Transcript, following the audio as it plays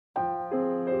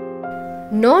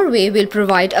Norway will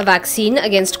provide a vaccine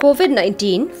against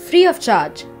Covid-19 free of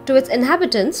charge to its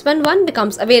inhabitants when one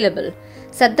becomes available,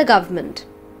 said the government.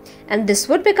 And this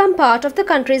would become part of the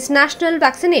country's national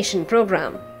vaccination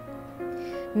program.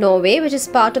 Norway, which is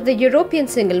part of the European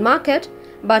single market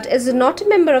but is not a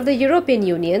member of the European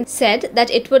Union, said that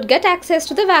it would get access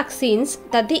to the vaccines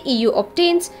that the EU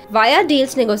obtains via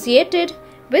deals negotiated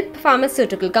with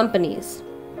pharmaceutical companies.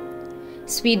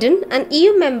 Sweden, an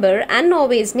EU member and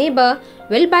Norway's neighbor,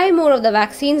 will buy more of the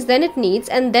vaccines than it needs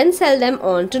and then sell them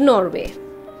on to Norway.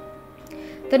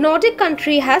 The Nordic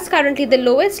country has currently the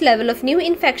lowest level of new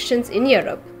infections in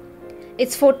Europe.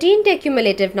 Its 14-day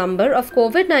cumulative number of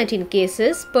Covid-19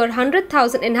 cases per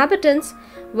 100,000 inhabitants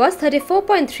was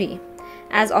 34.3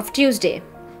 as of Tuesday,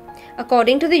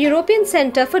 according to the European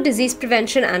Centre for Disease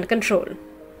Prevention and Control.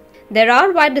 There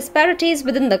are wide disparities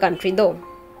within the country though.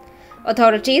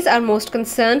 Authorities are most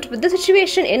concerned with the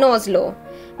situation in Oslo,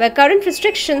 where current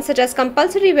restrictions such as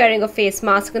compulsory wearing of face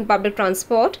masks in public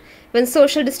transport when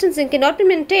social distancing cannot be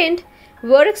maintained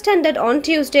were extended on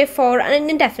Tuesday for an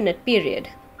indefinite period.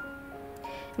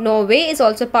 Norway is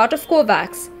also part of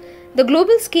COVAX, the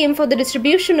global scheme for the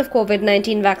distribution of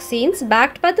Covid-19 vaccines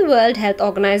backed by the World Health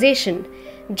Organization,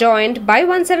 joined by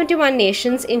 171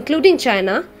 nations including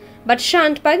China, but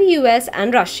shunned by the US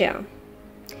and Russia.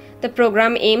 The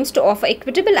program aims to offer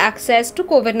equitable access to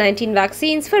Covid-19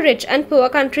 vaccines for rich and poor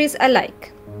countries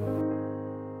alike.